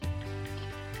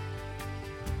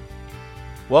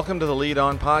Welcome to the Lead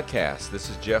On Podcast. This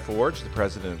is Jeff Orge, the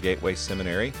president of Gateway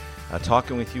Seminary,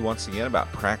 talking with you once again about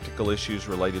practical issues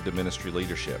related to ministry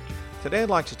leadership. Today I'd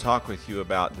like to talk with you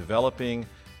about developing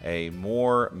a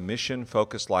more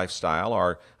mission-focused lifestyle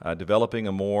or developing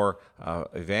a more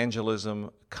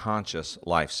evangelism-conscious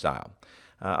lifestyle.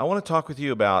 I want to talk with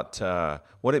you about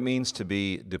what it means to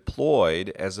be deployed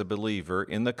as a believer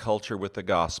in the culture with the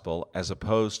gospel as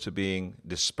opposed to being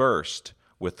dispersed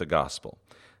with the gospel.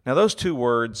 Now, those two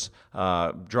words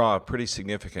draw a pretty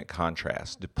significant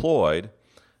contrast. Deployed,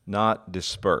 not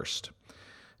dispersed.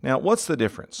 Now, what's the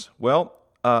difference? Well,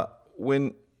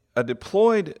 when a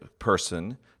deployed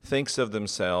person thinks of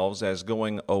themselves as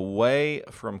going away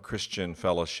from Christian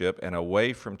fellowship and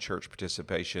away from church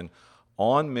participation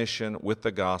on mission with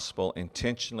the gospel,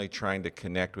 intentionally trying to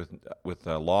connect with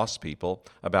lost people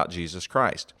about Jesus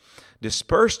Christ.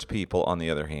 Dispersed people, on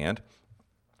the other hand,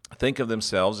 think of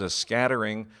themselves as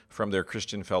scattering from their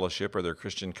Christian fellowship or their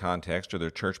Christian context or their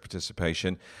church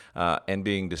participation and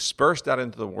being dispersed out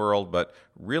into the world, but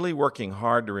really working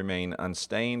hard to remain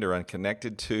unstained or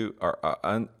unconnected to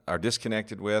or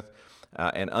disconnected with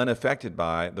and unaffected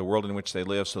by the world in which they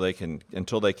live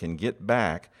until they can get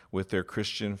back with their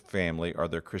Christian family or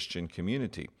their Christian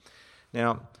community.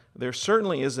 Now, there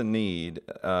certainly is a need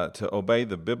to obey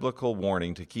the biblical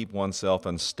warning to keep oneself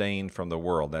unstained from the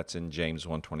world. That's in James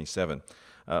 1:27.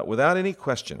 Without any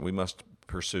question, we must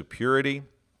pursue purity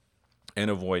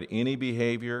and avoid any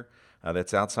behavior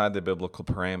that's outside the biblical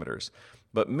parameters.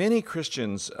 But many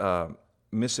Christians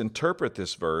misinterpret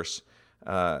this verse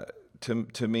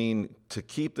to mean to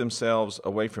keep themselves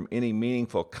away from any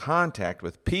meaningful contact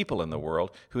with people in the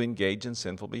world who engage in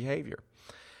sinful behavior.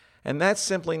 And that's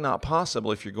simply not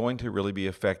possible if you're going to really be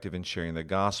effective in sharing the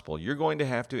gospel. You're going to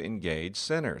have to engage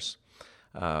sinners,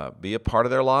 be a part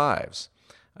of their lives,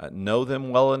 know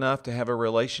them well enough to have a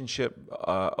relationship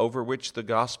over which the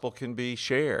gospel can be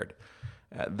shared.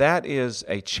 That is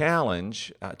a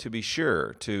challenge, to be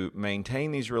sure, to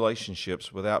maintain these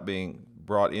relationships without being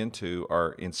brought into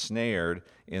or ensnared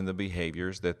in the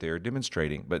behaviors that they're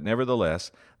demonstrating. But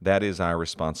nevertheless, that is our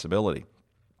responsibility.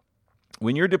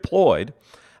 When you're deployed,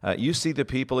 you see the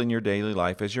people in your daily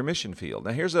life as your mission field.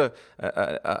 Now, here's a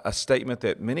statement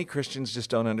that many Christians just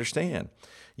don't understand.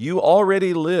 You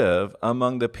already live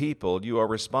among the people you are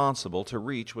responsible to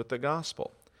reach with the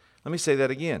gospel. Let me say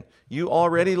that again. You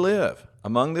already live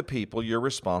among the people you're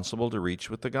responsible to reach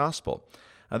with the gospel.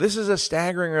 Now, this is a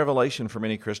staggering revelation for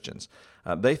many Christians.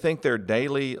 They think their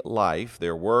daily life,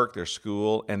 their work, their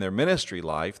school, and their ministry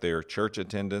life, their church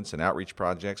attendance and outreach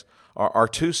projects, are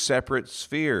two separate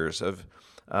spheres of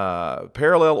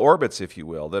parallel orbits, if you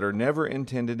will, that are never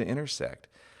intended to intersect.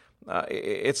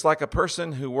 It's like a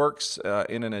person who works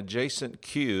in an adjacent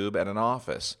cube at an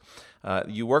office.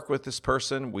 You work with this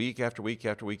person week after week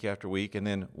after week after week, and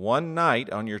then one night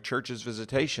on your church's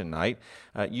visitation night,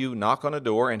 you knock on a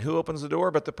door, and who opens the door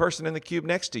but the person in the cube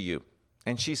next to you?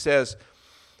 And she says,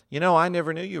 I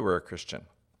never knew you were a Christian.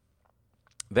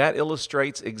 That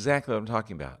illustrates exactly what I'm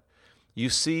talking about. You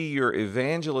see your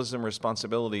evangelism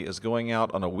responsibility as going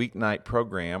out on a weeknight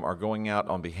program or going out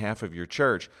on behalf of your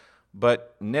church,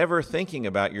 but never thinking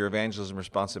about your evangelism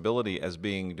responsibility as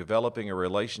being developing a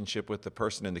relationship with the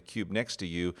person in the cube next to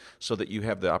you so that you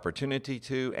have the opportunity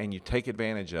to and you take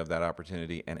advantage of that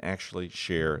opportunity and actually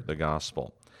share the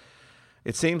gospel.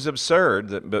 It seems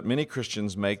absurd, but many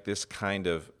Christians make this kind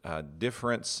of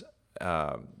difference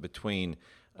between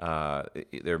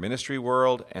their ministry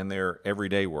world and their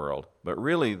everyday world. But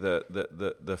really,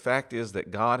 the fact is that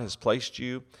God has placed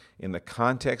you in the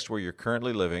context where you're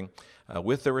currently living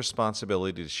with the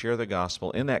responsibility to share the gospel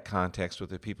in that context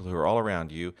with the people who are all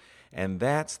around you, and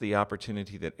that's the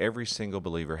opportunity that every single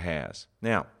believer has.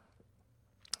 Now,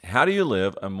 how do you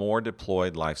live a more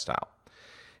deployed lifestyle?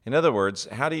 In other words,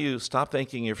 how do you stop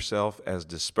thinking of yourself as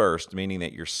dispersed, meaning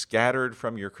that you're scattered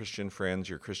from your Christian friends,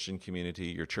 your Christian community,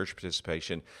 your church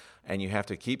participation, and you have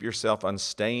to keep yourself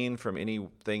unstained from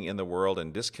anything in the world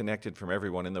and disconnected from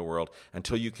everyone in the world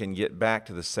until you can get back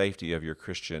to the safety of your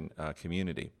Christian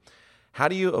community? How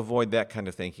do you avoid that kind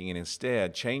of thinking and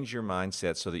instead change your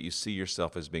mindset so that you see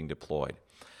yourself as being deployed?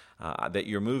 That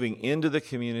you're moving into the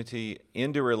community,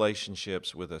 into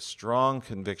relationships with a strong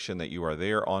conviction that you are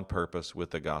there on purpose with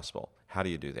the gospel. How do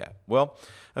you do that? Well,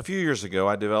 a few years ago,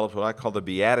 I developed what I call the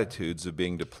Beatitudes of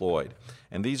being deployed.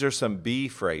 And these are some B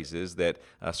phrases that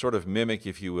sort of mimic,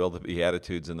 if you will, the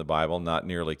Beatitudes in the Bible, not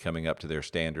nearly coming up to their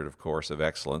standard, of course, of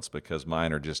excellence, because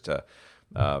mine are just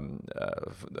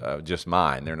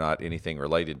mine. They're not anything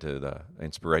related to the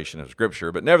inspiration of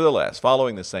Scripture, but nevertheless,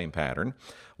 following the same pattern,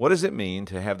 what does it mean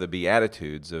to have the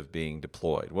Beatitudes of being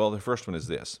deployed? Well, the first one is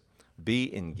this: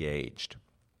 Be engaged.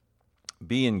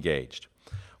 Be engaged.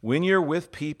 When you're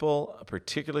with people,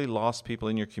 particularly lost people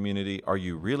in your community, are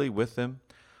you really with them?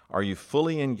 Are you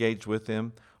fully engaged with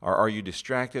them? Or are you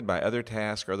distracted by other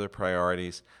tasks or other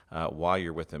priorities while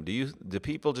you're with them? Do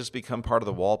people just become part of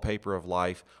the wallpaper of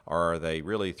life, or are they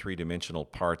really three-dimensional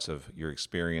parts of your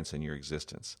experience and your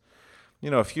existence?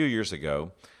 A few years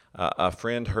ago, a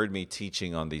friend heard me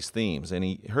teaching on these themes, and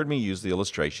he heard me use the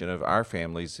illustration of our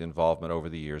family's involvement over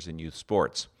the years in youth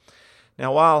sports.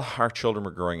 Now, while our children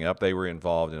were growing up, they were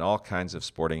involved in all kinds of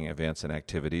sporting events and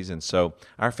activities, and so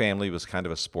our family was kind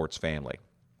of a sports family,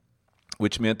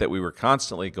 which meant that we were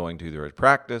constantly going to either a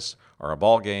practice or a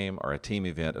ball game or a team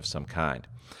event of some kind.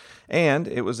 And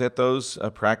it was at those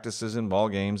practices and ball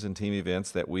games and team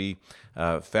events that we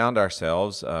found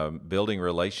ourselves building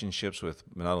relationships with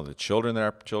not only the children that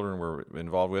our children were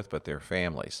involved with, but their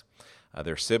families,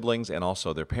 their siblings, and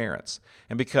also their parents.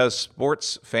 And because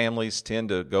sports families tend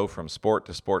to go from sport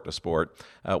to sport to sport,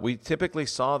 we typically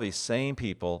saw these same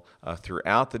people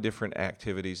throughout the different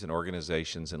activities and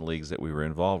organizations and leagues that we were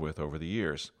involved with over the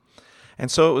years. And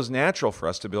so it was natural for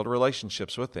us to build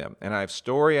relationships with them. And I have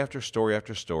story after story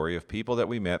after story of people that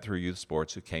we met through youth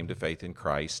sports who came to faith in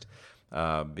Christ,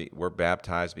 were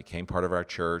baptized, became part of our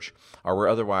church, or were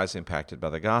otherwise impacted by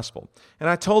the gospel. And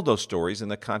I told those stories in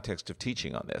the context of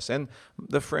teaching on this. And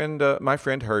my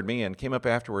friend heard me and came up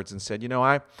afterwards and said,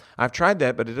 I've tried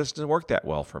that, but it doesn't work that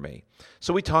well for me.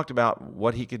 So we talked about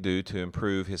what he could do to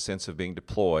improve his sense of being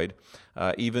deployed,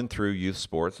 even through youth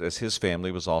sports, as his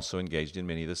family was also engaged in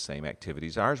many of the same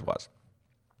activities ours was.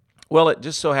 Well, it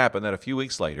just so happened that a few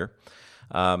weeks later,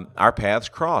 our paths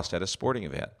crossed at a sporting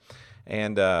event.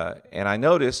 And I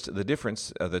noticed the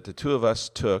difference that the two of us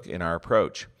took in our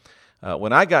approach.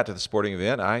 When I got to the sporting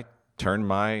event, I turned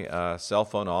my cell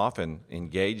phone off and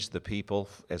engaged the people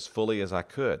as fully as I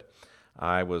could.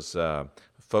 I was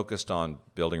focused on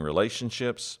building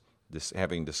relationships,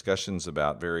 having discussions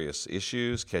about various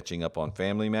issues, catching up on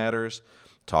family matters,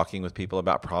 talking with people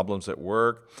about problems at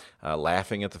work,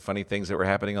 laughing at the funny things that were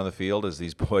happening on the field as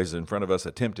these boys in front of us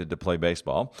attempted to play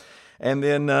baseball, and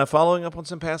then following up on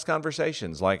some past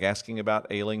conversations, like asking about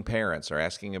ailing parents or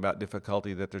asking about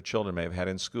difficulty that their children may have had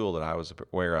in school that I was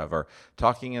aware of, or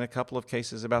talking in a couple of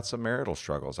cases about some marital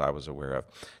struggles I was aware of.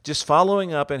 Just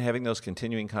following up and having those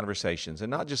continuing conversations,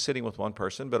 and not just sitting with one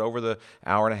person, but over the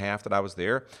hour and a half that I was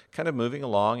there, kind of moving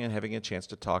along and having a chance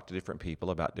to talk to different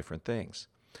people about different things.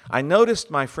 I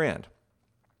noticed my friend,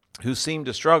 who seemed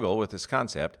to struggle with this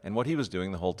concept and what he was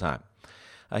doing the whole time.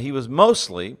 He was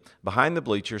mostly behind the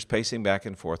bleachers, pacing back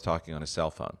and forth, talking on his cell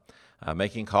phone,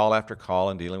 making call after call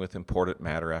and dealing with important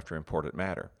matter after important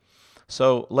matter.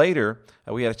 So later,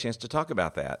 we had a chance to talk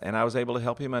about that, and I was able to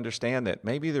help him understand that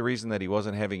maybe the reason that he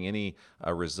wasn't having any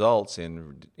results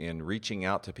in reaching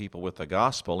out to people with the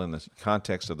gospel in the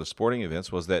context of the sporting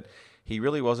events was that he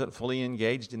really wasn't fully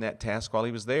engaged in that task while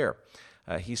he was there.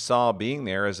 He saw being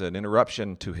there as an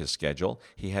interruption to his schedule.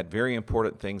 He had very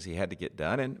important things he had to get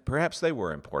done, and perhaps they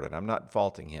were important. I'm not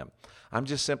faulting him. I'm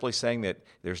just simply saying that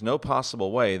there's no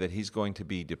possible way that he's going to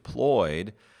be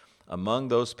deployed among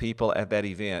those people at that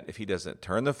event if he doesn't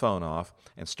turn the phone off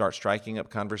and start striking up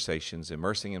conversations,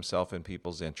 immersing himself in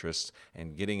people's interests,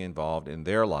 and getting involved in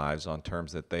their lives on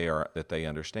terms that they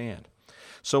understand.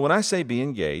 So when I say be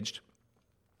engaged,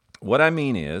 what I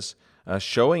mean is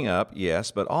showing up, yes,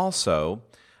 but also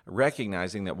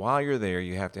recognizing that while you're there,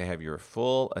 you have to have your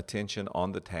full attention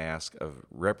on the task of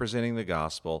representing the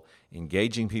gospel,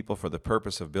 engaging people for the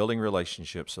purpose of building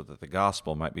relationships so that the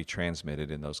gospel might be transmitted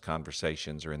in those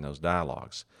conversations or in those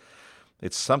dialogues.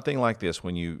 It's something like this.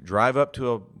 When you drive up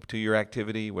to your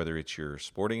activity, whether it's your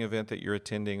sporting event that you're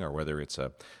attending or whether it's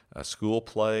a school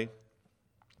play,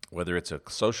 whether it's a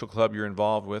social club you're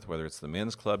involved with, whether it's the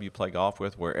men's club you play golf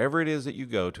with, wherever it is that you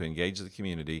go to engage the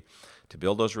community, to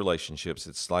build those relationships,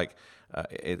 it's like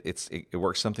it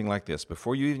works something like this.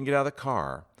 Before you even get out of the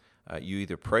car, you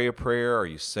either pray a prayer or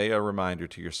you say a reminder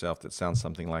to yourself that sounds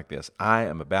something like this: I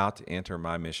am about to enter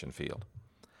my mission field.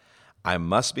 I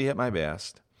must be at my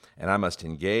best, and I must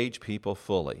engage people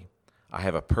fully. I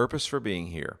have a purpose for being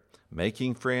here: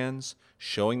 making friends,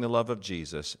 showing the love of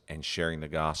Jesus, and sharing the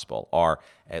gospel, or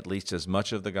at least as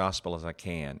much of the gospel as I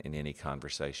can in any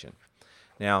conversation.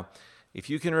 Now, if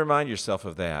you can remind yourself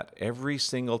of that every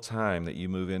single time that you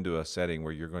move into a setting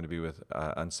where you're going to be with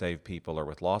unsaved people or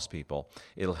with lost people,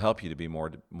 it'll help you to be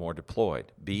more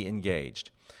deployed. Be engaged.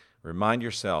 Remind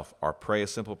yourself, or pray a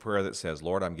simple prayer that says,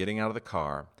 Lord, I'm getting out of the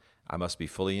car. I must be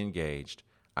fully engaged.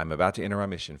 I'm about to enter my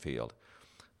mission field.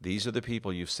 These are the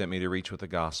people you've sent me to reach with the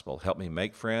gospel. Help me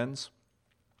make friends,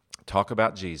 talk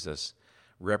about Jesus,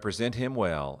 represent Him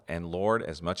well, and Lord,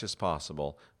 as much as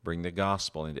possible, bring the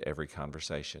gospel into every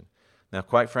conversation. Now,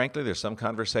 quite frankly, there's some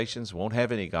conversations won't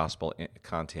have any gospel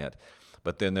content,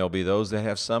 but then there'll be those that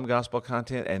have some gospel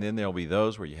content, and then there'll be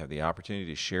those where you have the opportunity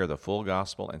to share the full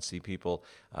gospel and see people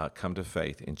come to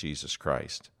faith in Jesus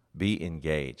Christ. Be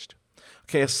engaged.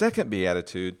 Okay, a second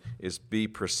beatitude is be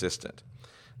persistent.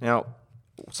 Now,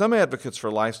 some advocates for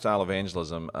lifestyle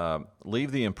evangelism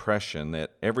leave the impression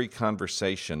that every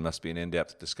conversation must be an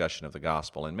in-depth discussion of the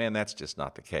gospel, and man, that's just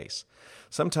not the case.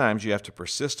 Sometimes you have to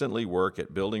persistently work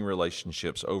at building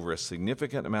relationships over a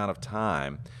significant amount of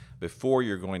time before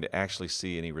you're going to actually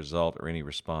see any result or any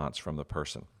response from the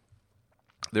person.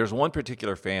 There's one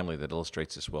particular family that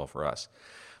illustrates this well for us.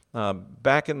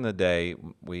 Back in the day,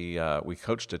 we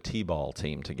coached a t-ball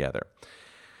team together.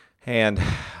 And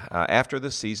after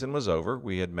the season was over,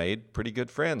 we had made pretty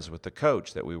good friends with the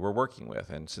coach that we were working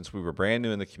with. And since we were brand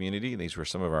new in the community, and these were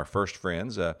some of our first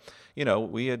friends,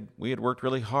 we had worked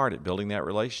really hard at building that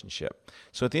relationship.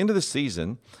 So at the end of the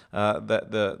season,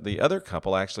 the other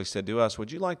couple actually said to us,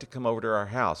 "Would you like to come over to our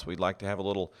house? We'd like to have a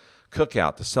little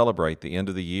cookout to celebrate the end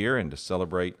of the year and to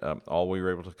celebrate all we were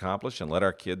able to accomplish, and let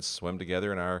our kids swim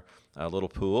together in our little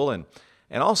pool and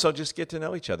also just get to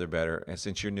know each other better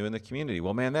since you're new in the community."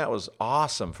 Well, man, that was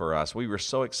awesome for us. We were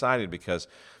so excited because,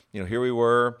 here we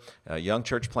were, young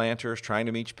church planters trying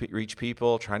to reach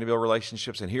people, trying to build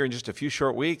relationships. And here in just a few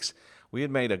short weeks, we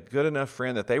had made a good enough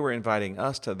friend that they were inviting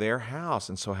us to their house.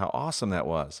 And so how awesome that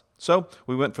was. So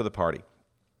we went for the party.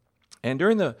 And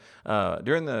during the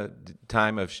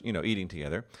time of eating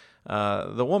together,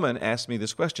 the woman asked me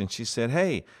this question. She said,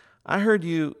 "Hey, I heard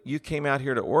you came out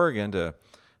here to Oregon to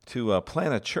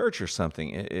plant a church or something.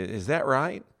 Is that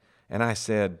right?" And I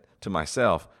said to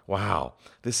myself, wow,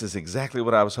 this is exactly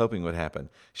what I was hoping would happen.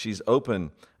 She's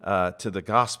open to the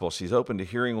gospel. She's open to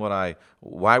hearing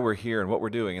why we're here and what we're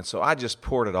doing. And so I just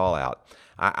poured it all out.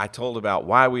 I told about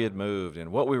why we had moved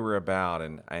and what we were about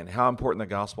and how important the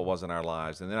gospel was in our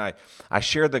lives. And then I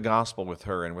shared the gospel with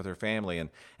her and with her family.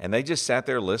 And they just sat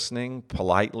there listening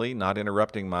politely, not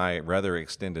interrupting my rather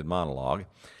extended monologue.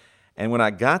 And when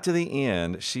I got to the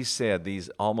end, she said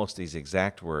almost these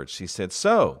exact words. She said,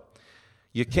 "So,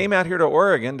 you came out here to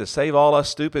Oregon to save all us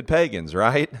stupid pagans,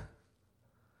 right?"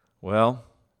 Well,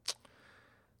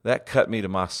 that cut me to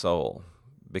my soul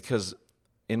because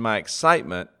in my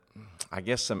excitement, I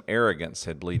guess some arrogance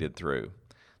had bleeded through,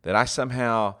 that I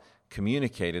somehow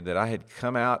communicated that I had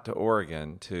come out to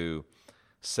Oregon to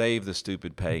save the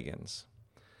stupid pagans.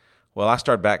 Well, I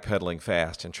started backpedaling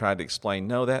fast and tried to explain,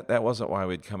 no, that wasn't why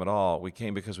we'd come at all. We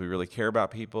came because we really care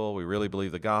about people, we really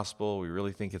believe the gospel, we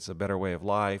really think it's a better way of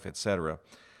life, etc.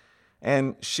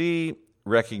 And she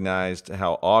recognized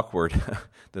how awkward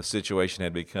the situation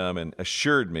had become and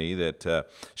assured me that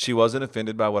she wasn't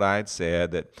offended by what I had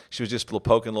said, that she was just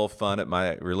poking a little fun at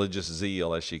my religious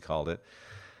zeal, as she called it.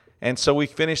 And so we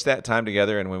finished that time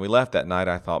together, and when we left that night,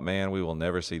 I thought, man, we will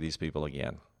never see these people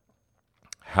again.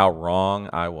 How wrong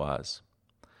I was.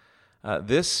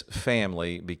 This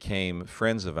family became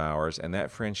friends of ours, and that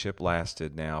friendship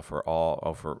lasted now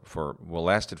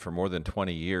lasted for more than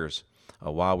 20 years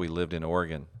while we lived in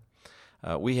Oregon.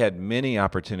 We had many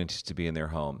opportunities to be in their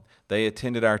home. They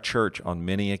attended our church on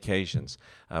many occasions.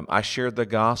 I shared the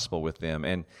gospel with them,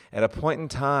 and at a point in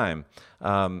time,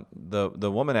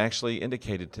 the woman actually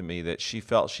indicated to me that she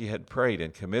felt she had prayed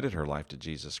and committed her life to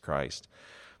Jesus Christ.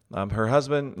 Her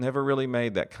husband never really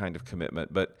made that kind of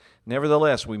commitment, but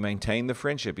nevertheless, we maintained the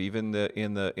friendship, even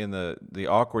in the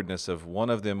awkwardness of one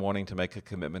of them wanting to make a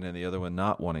commitment and the other one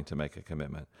not wanting to make a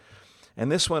commitment.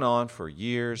 And this went on for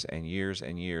years and years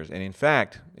and years, and in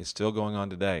fact, it's still going on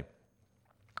today.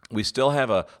 We still have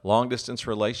a long-distance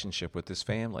relationship with this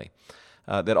family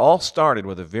that all started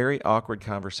with a very awkward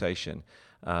conversation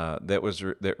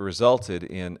that resulted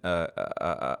in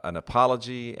an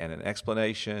apology and an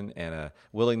explanation and a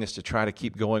willingness to try to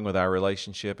keep going with our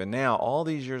relationship. And now, all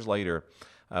these years later,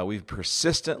 we've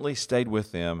persistently stayed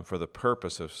with them for the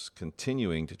purpose of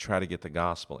continuing to try to get the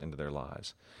gospel into their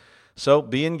lives. So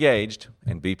be engaged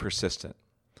and be persistent.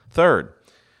 Third,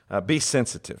 be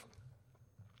sensitive.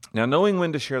 Now, knowing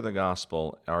when to share the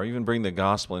gospel or even bring the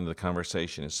gospel into the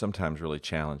conversation is sometimes really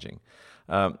challenging.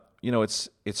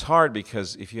 It's hard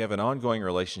because if you have an ongoing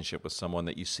relationship with someone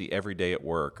that you see every day at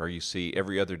work, or you see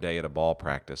every other day at a ball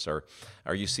practice, or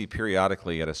you see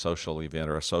periodically at a social event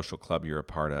or a social club you're a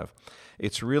part of,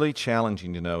 it's really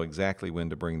challenging to know exactly when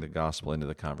to bring the gospel into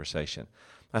the conversation.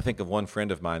 I think of one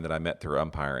friend of mine that I met through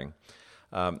umpiring.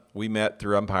 We met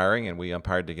through umpiring, and we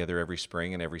umpired together every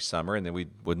spring and every summer, and then we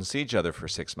wouldn't see each other for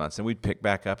 6 months, and we'd pick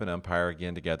back up and umpire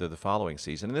again together the following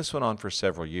season. And this went on for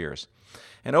several years.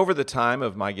 And over the time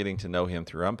of my getting to know him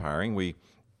through umpiring,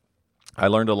 I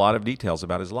learned a lot of details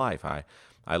about his life.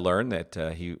 I learned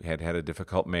that he had had a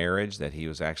difficult marriage, that he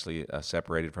was actually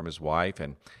separated from his wife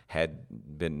and had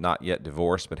been not yet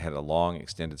divorced, but had a long,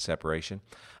 extended separation.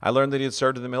 I learned that he had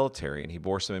served in the military, and he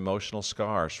bore some emotional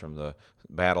scars from the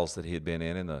battles that he had been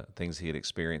in and the things he had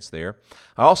experienced there.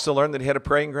 I also learned that he had a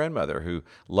praying grandmother who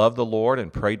loved the Lord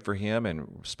and prayed for him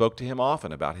and spoke to him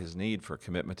often about his need for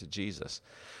commitment to Jesus.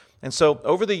 And so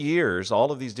over the years,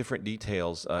 all of these different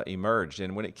details emerged,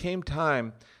 and when it came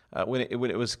time, when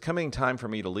it was coming time for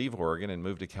me to leave Oregon and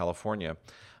move to California,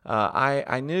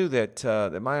 I knew that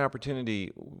my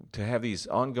opportunity to have these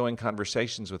ongoing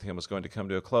conversations with him was going to come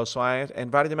to a close. So I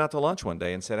invited him out to lunch one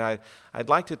day and said, I'd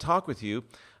like to talk with you,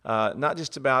 not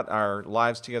just about our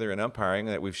lives together in umpiring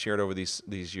that we've shared over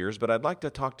these years, but I'd like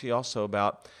to talk to you also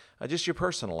about just your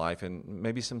personal life and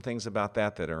maybe some things about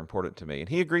that are important to me. And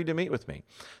he agreed to meet with me.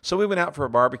 So we went out for a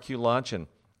barbecue lunch, and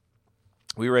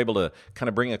we were able to kind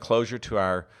of bring a closure to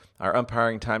our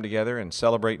umpiring time together and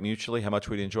celebrate mutually how much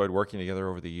we'd enjoyed working together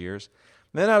over the years.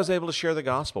 And then I was able to share the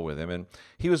gospel with him, and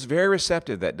he was very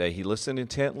receptive that day. He listened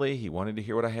intently. He wanted to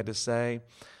hear what I had to say.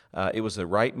 It was the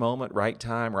right moment, right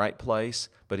time, right place,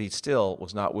 but he still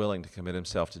was not willing to commit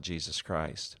himself to Jesus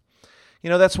Christ. You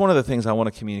know, that's one of the things I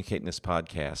want to communicate in this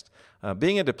podcast.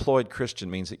 Being a deployed Christian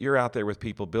means that you're out there with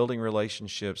people, building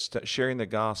relationships, sharing the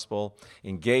gospel,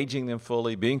 engaging them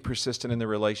fully, being persistent in the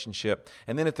relationship,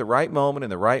 and then at the right moment, in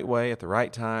the right way, at the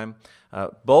right time,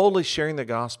 boldly sharing the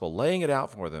gospel, laying it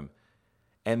out for them.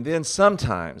 And then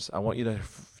sometimes, I want you to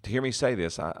hear me say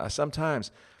this,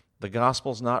 sometimes the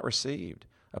gospel's not received.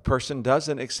 A person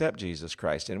doesn't accept Jesus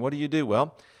Christ. And what do?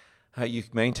 Well, you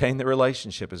maintain the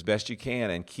relationship as best you can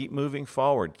and keep moving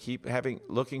forward, keep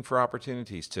looking for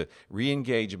opportunities to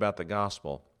re-engage about the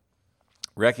gospel,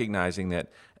 recognizing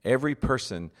that every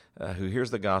person who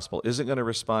hears the gospel isn't going to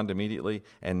respond immediately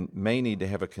and may need to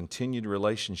have a continued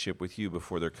relationship with you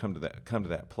before they come to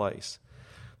that place.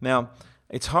 Now,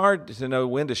 it's hard to know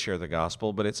when to share the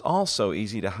gospel, but it's also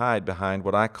easy to hide behind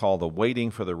what I call the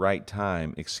waiting for the right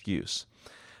time excuse.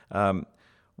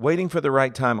 Waiting for the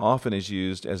right time often is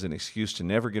used as an excuse to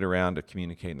never get around to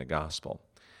communicating the gospel.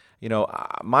 You know,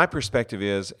 my perspective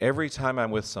is every time I'm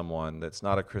with someone that's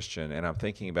not a Christian and I'm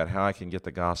thinking about how I can get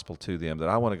the gospel to them, that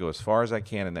I want to go as far as I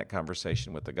can in that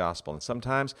conversation with the gospel. And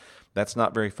sometimes that's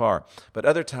not very far, but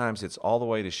other times it's all the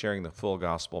way to sharing the full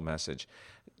gospel message.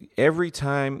 Every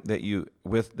time that you're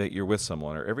with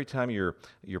someone, or every time you're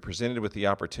presented with the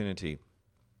opportunity,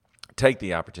 take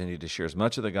the opportunity to share as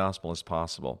much of the gospel as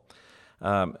possible.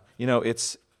 You know,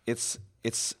 it's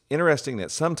interesting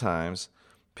that sometimes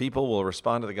people will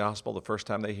respond to the gospel the first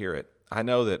time they hear it. I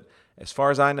know that, as far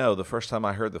as I know, the first time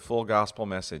I heard the full gospel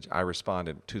message, I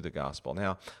responded to the gospel.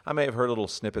 Now, I may have heard little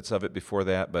snippets of it before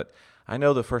that, but I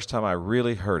know the first time I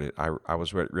really heard it, I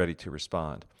was ready to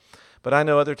respond. But I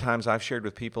know other times I've shared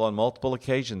with people on multiple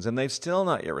occasions, and they've still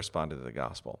not yet responded to the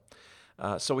gospel.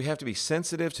 So we have to be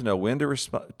sensitive to know when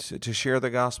to share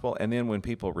the gospel, and then when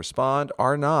people respond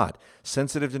or not,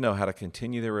 sensitive to know how to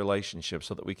continue their relationship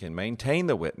so that we can maintain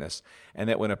the witness, and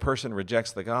that when a person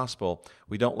rejects the gospel,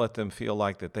 we don't let them feel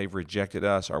like that they've rejected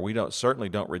us, or we certainly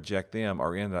don't reject them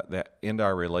or end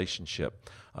our relationship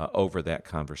over that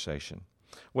conversation.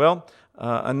 Well,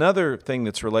 another thing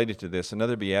that's related to this,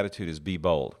 another beatitude, is be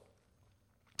bold.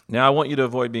 Now, I want you to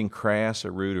avoid being crass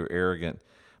or rude or arrogant,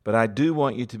 but I do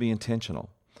want you to be intentional.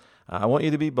 I want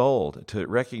you to be bold, to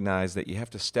recognize that you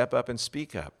have to step up and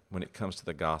speak up when it comes to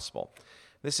the gospel.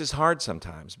 This is hard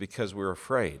sometimes because we're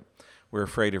afraid. We're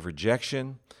afraid of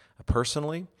rejection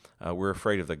personally. We're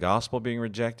afraid of the gospel being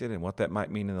rejected and what that might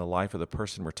mean in the life of the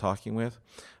person we're talking with.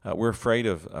 We're afraid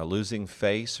of losing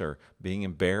face or being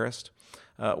embarrassed.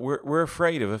 We're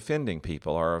afraid of offending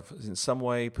people or of in some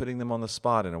way putting them on the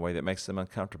spot in a way that makes them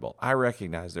uncomfortable. I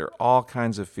recognize there are all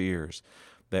kinds of fears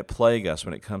that plague us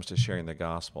when it comes to sharing the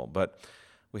gospel, but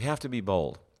we have to be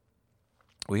bold.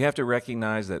 We have to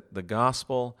recognize that the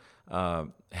gospel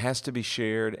has to be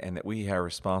shared and that we are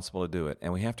responsible to do it.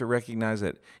 And we have to recognize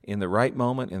that in the right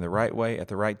moment, in the right way, at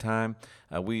the right time,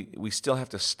 we still have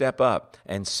to step up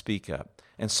and speak up.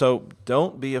 And so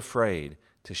don't be afraid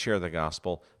to share the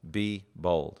gospel. Be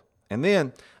bold. And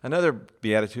then another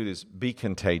beatitude is be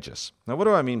contagious. Now, what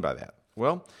do I mean by that?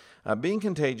 Well, being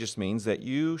contagious means that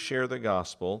you share the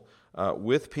gospel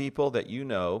with people that you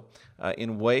know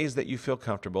in ways that you feel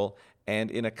comfortable,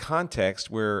 and in a context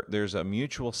where there's a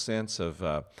mutual sense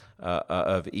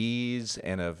of ease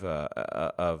and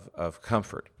of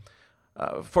comfort.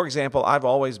 For example, I've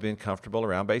always been comfortable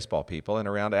around baseball people and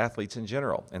around athletes in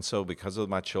general. And so because of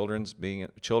my children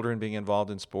being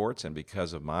involved in sports and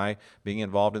because of my being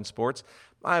involved in sports,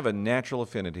 I have a natural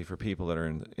affinity for people that are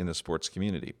in the sports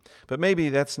community. But maybe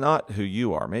that's not who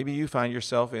you are. Maybe you find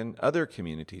yourself in other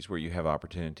communities where you have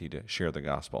opportunity to share the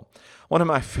gospel. One of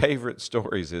my favorite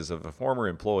stories is of a former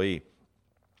employee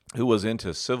who was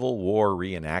into Civil War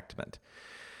reenactment.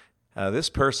 This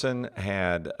person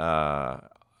had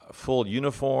full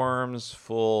uniforms,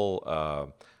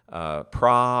 full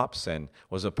props, and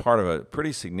was a part of a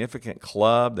pretty significant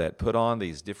club that put on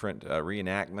these different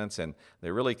reenactments, and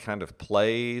they're really kind of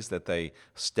plays that they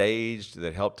staged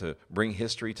that helped to bring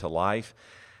history to life.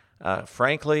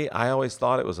 Frankly, I always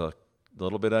thought it was a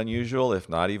little bit unusual, if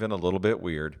not even a little bit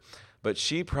weird. But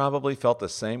she probably felt the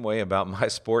same way about my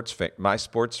sports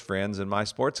friends and my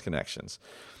sports connections.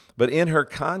 But in her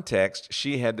context,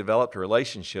 she had developed a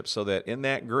relationship so that in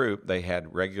that group, they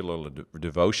had regular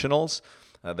devotionals.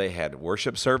 They had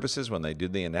worship services when they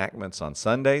did the enactments on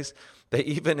Sundays. They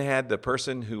even had the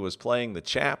person who was playing the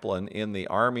chaplain in the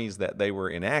armies that they were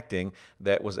enacting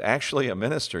that was actually a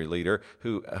ministry leader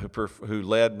who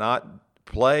led not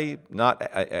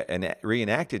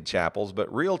reenacted chapels,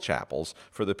 but real chapels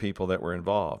for the people that were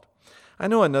involved. I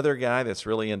know another guy that's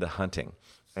really into hunting.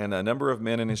 And a number of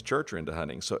men in his church are into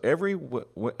hunting. So every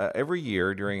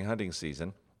year during hunting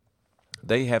season,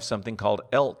 they have something called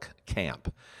elk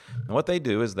camp. And what they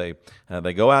do is they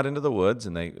go out into the woods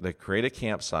and they create a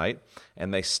campsite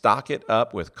and they stock it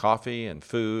up with coffee and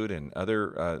food and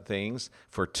other things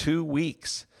for 2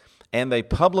 weeks. And they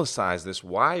publicize this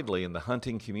widely in the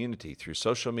hunting community through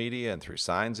social media and through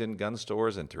signs in gun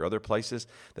stores and through other places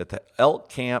that the elk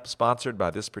camp sponsored by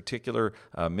this particular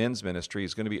men's ministry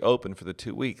is going to be open for the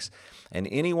 2 weeks. And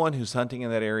anyone who's hunting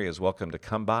in that area is welcome to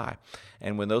come by.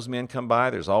 And when those men come by,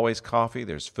 there's always coffee,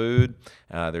 there's food,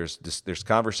 there's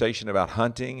conversation about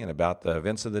hunting and about the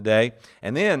events of the day.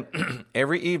 And then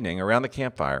every evening around the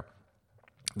campfire,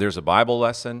 there's a Bible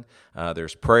lesson,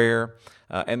 there's prayer,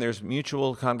 and there's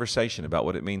mutual conversation about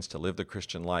what it means to live the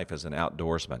Christian life as an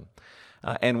outdoorsman.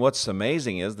 And what's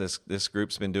amazing is this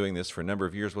group's been doing this for a number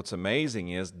of years. What's amazing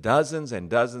is dozens and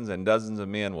dozens and dozens of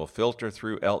men will filter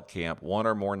through elk camp one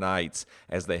or more nights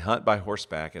as they hunt by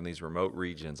horseback in these remote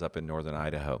regions up in northern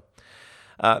Idaho.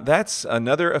 That's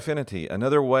another affinity,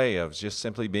 another way of just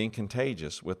simply being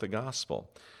contagious with the gospel.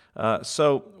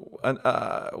 So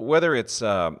whether it's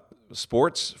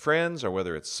sports friends or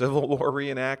whether it's Civil War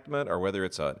reenactment or whether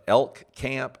it's an elk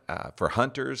camp for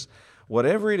hunters,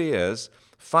 whatever it is,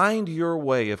 find your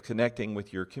way of connecting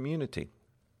with your community.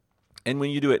 And when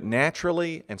you do it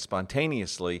naturally and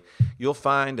spontaneously, you'll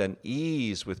find an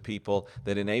ease with people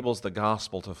that enables the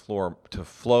gospel to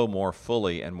flow more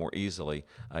fully and more easily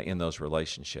in those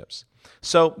relationships.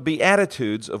 So,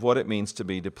 beatitudes of what it means to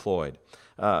be deployed.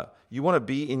 You want to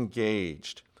be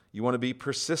engaged. You want to be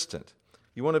persistent.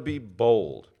 You want to be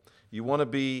bold. You want to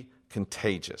be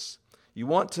contagious. You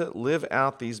want to live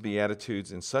out these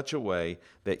Beatitudes in such a way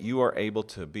that you are able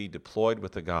to be deployed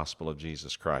with the gospel of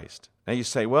Jesus Christ. Now you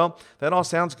say, well, that all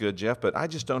sounds good, Jeff, but I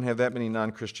just don't have that many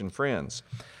non-Christian friends.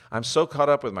 I'm so caught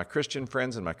up with my Christian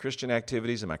friends and my Christian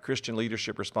activities and my Christian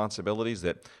leadership responsibilities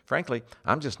that, frankly,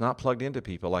 I'm just not plugged into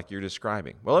people like you're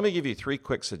describing. Well, let me give you 3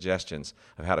 quick suggestions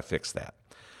of how to fix that.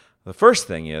 The first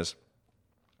thing is,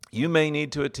 you may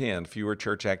need to attend fewer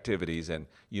church activities and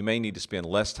you may need to spend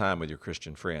less time with your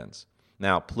Christian friends.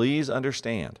 Now, please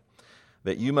understand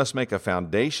that you must make a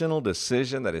foundational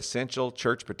decision that essential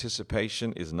church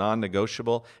participation is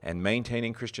non-negotiable and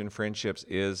maintaining Christian friendships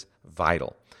is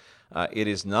vital. It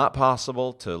is not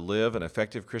possible to live an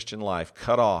effective Christian life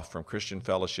cut off from Christian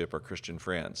fellowship or Christian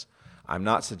friends. I'm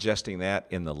not suggesting that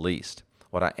in the least.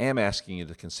 What I am asking you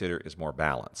to consider is more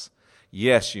balance.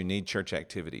 Yes, you need church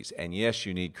activities, and yes,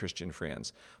 you need Christian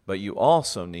friends, but you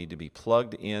also need to be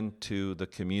plugged into the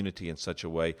community in such a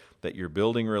way that you're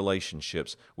building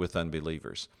relationships with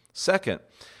unbelievers. Second,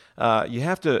 you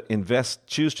have to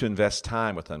choose to invest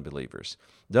time with unbelievers.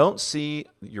 Don't see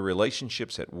your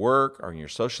relationships at work or in your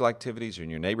social activities or in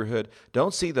your neighborhood.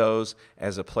 Don't see those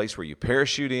as a place where you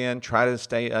parachute in, try to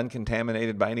stay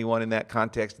uncontaminated by anyone in that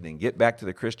context, and then get back to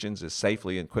the Christians as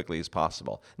safely and quickly as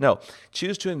possible. No,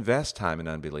 choose to invest time in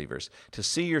unbelievers, to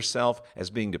see yourself as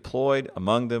being deployed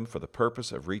among them for the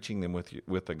purpose of reaching them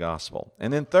with the gospel.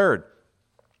 And then third,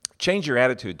 change your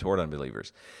attitude toward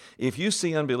unbelievers. If you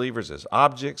see unbelievers as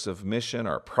objects of mission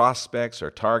or prospects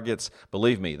or targets,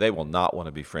 believe me, they will not want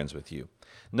to be friends with you.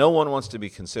 No one wants to be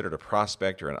considered a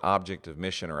prospect or an object of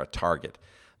mission or a target.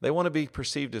 They want to be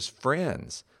perceived as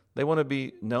friends. They want to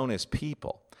be known as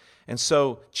people. And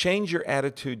so change your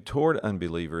attitude toward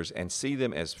unbelievers and see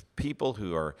them as people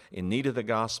who are in need of the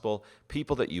gospel,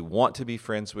 people that you want to be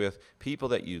friends with, people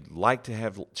that you'd like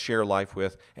to share life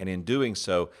with, and in doing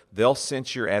so, they'll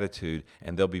sense your attitude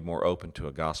and they'll be more open to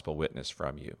a gospel witness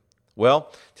from you.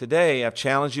 Well, today I've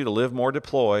challenged you to live more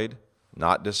deployed,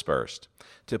 not dispersed,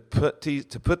 to put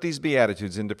these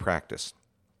Beatitudes into practice,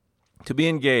 to be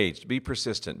engaged, be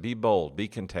persistent, be bold, be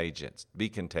contagious,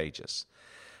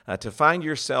 to find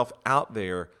yourself out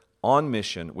there on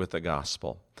mission with the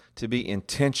gospel, to be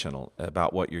intentional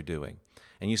about what you're doing.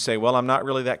 And you say, well, I'm not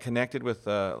really that connected with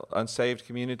the unsaved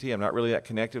community. I'm not really that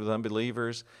connected with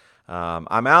unbelievers.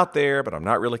 I'm out there, but I'm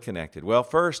not really connected. Well,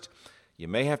 first, you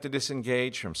may have to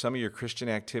disengage from some of your Christian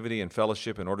activity and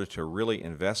fellowship in order to really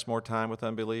invest more time with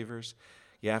unbelievers.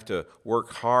 You have to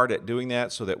work hard at doing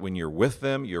that so that when you're with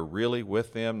them, you're really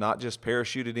with them, not just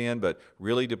parachuted in, but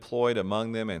really deployed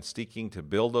among them and seeking to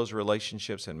build those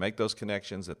relationships and make those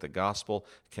connections that the gospel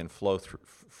can flow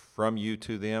from you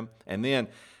to them. And then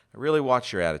really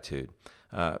watch your attitude.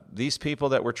 These people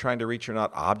that we're trying to reach are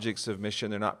not objects of mission.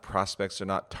 They're not prospects. They're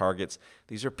not targets.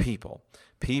 These are people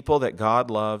that God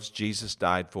loves, Jesus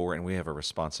died for, and we have a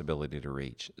responsibility to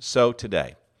reach. So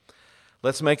today,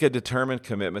 let's make a determined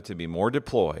commitment to be more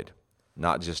deployed,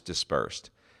 not just dispersed.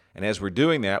 And as we're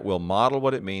doing that, we'll model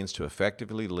what it means to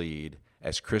effectively lead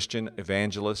as Christian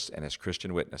evangelists and as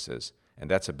Christian witnesses. And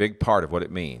that's a big part of what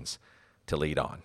it means to lead on.